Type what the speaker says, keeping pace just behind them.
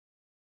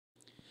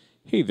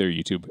Hey there,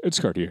 YouTube. It's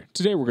Card here.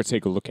 Today we're going to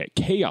take a look at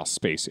Chaos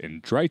Space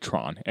in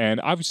DRYTRON. And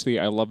obviously,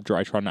 I love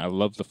DRYTRON. I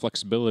love the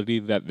flexibility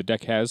that the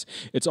deck has.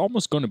 It's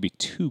almost going to be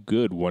too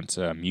good once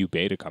Mu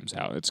Beta comes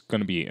out. It's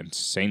going to be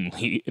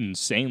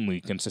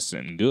insanely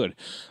consistent and good.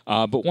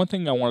 But one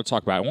thing I want to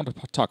talk about, I want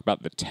to talk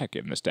about the tech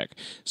in this deck.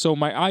 So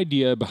my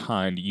idea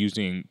behind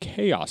using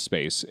Chaos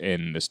Space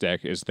in this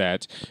deck is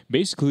that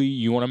basically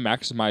you want to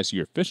maximize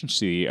your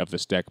efficiency of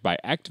this deck by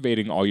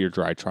activating all your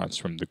DRYTRONs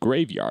from the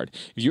graveyard.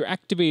 If you're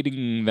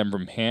activating them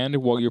from hand,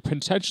 well, you're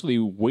potentially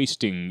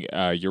wasting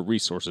your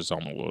resources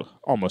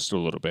almost a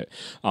little bit.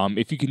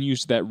 If you can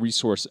use that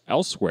resource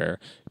elsewhere,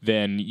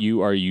 then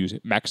you are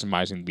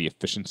maximizing the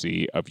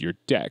efficiency of your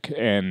deck.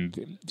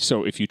 And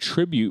so if you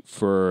tribute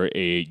for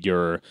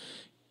your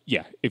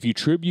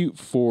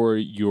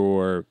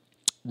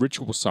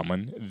ritual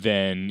summon,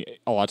 then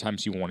a lot of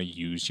times you want to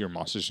use your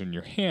monsters in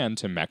your hand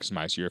to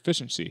maximize your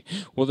efficiency.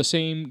 Well, the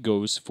same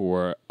goes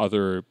for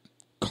other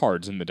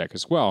cards in the deck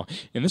as well,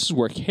 and this is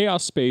where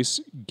Chaos Space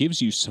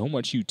gives you so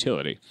much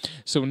utility.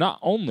 So not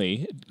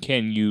only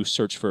can you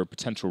search for a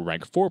potential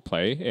rank 4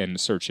 play in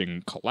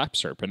searching Collapse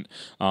Serpent,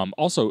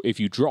 also if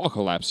you draw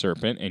Collapse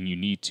Serpent and you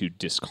need to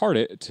discard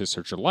it to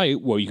search a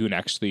light, well, you can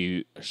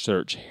actually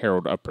search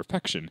Herald of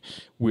Perfection.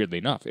 Weirdly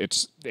enough,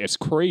 it's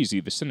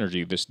crazy the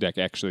synergy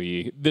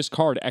this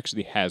card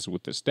actually has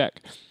with this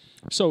deck.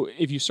 So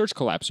if you search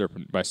Collapse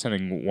Serpent by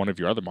sending one of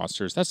your other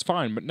monsters, that's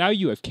fine, but now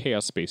you have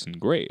Chaos Space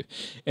engraved,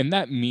 and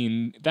that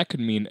could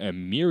mean a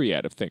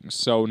myriad of things.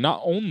 So not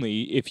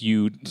only if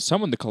you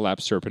summon the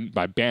Collapse Serpent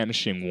by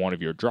banishing one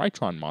of your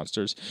DRYTRON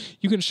monsters,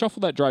 you can shuffle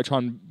that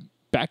DRYTRON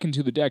back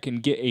into the deck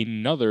and get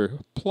another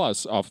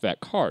plus off that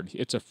card.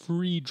 It's a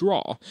free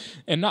draw.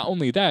 And not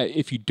only that,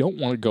 if you don't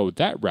want to go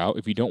that route,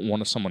 if you don't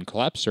want to summon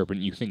Collapse Serpent,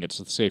 you think it's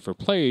a safer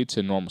play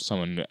to normal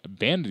summon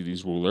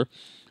Vanity's Ruler,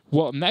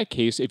 well, in that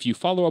case, if you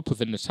follow up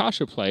with a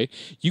Natasha play,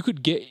 you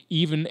could get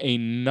even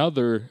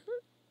another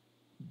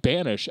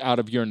banish out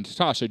of your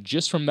Natasha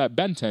just from that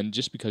Benten,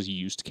 just because you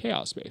used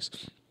Chaos Space.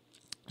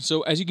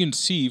 So as you can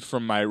see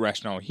from my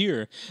rationale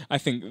here, I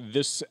think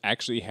this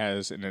actually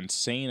has an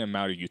insane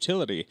amount of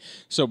utility.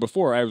 So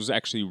before, I was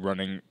actually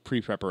running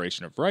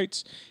pre-preparation of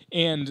rights,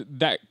 and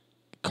that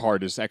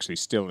card is actually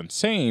still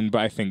insane,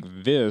 but I think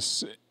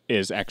this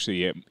is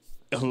actually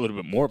a little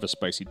bit more of a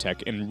spicy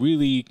tech and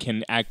really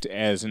can act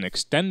as an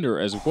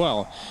extender as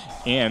well,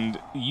 and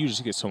you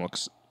just get so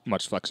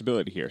much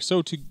flexibility here.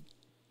 So to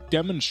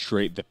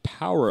demonstrate the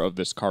power of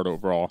this card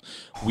overall,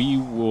 we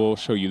will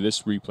show you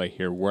this replay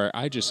here where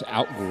I just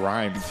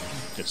outgrind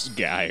this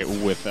guy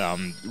with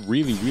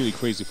really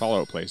crazy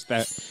follow-up plays.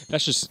 That's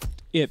just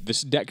it.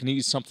 This deck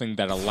needs something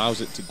that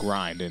allows it to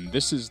grind, and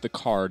this is the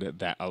card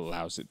that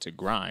allows it to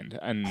grind.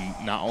 And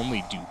not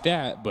only do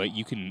that, but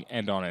you can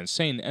end on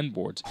insane end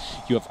boards.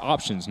 You have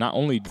options. Not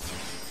only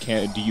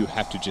do you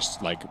have to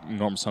just like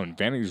normal summon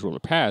Vanity's Ruler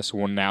pass,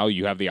 well, now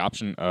you have the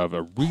option of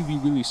a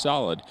really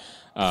solid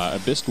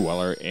Abyss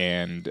Dweller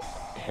and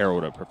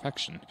Herald of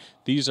Perfection.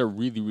 These are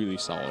really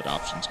solid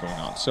options going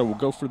on. So we'll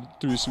go through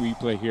this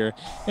replay here,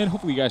 and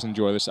hopefully you guys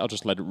enjoy this. I'll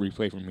just let it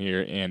replay from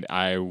here, and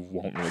I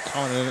won't really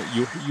comment on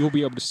it. You'll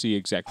be able to see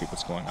exactly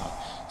what's going on.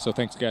 So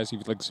thanks, guys. If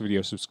you like this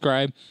video,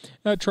 subscribe.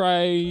 I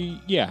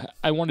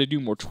want to do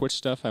more Twitch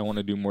stuff. I want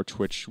to do more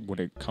Twitch when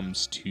it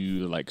comes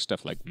to like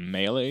stuff like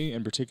Melee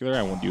in particular.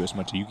 I won't do as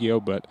much Yu-Gi-Oh,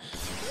 but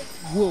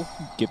we'll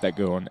get that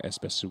going as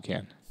best as we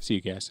can. See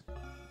you guys.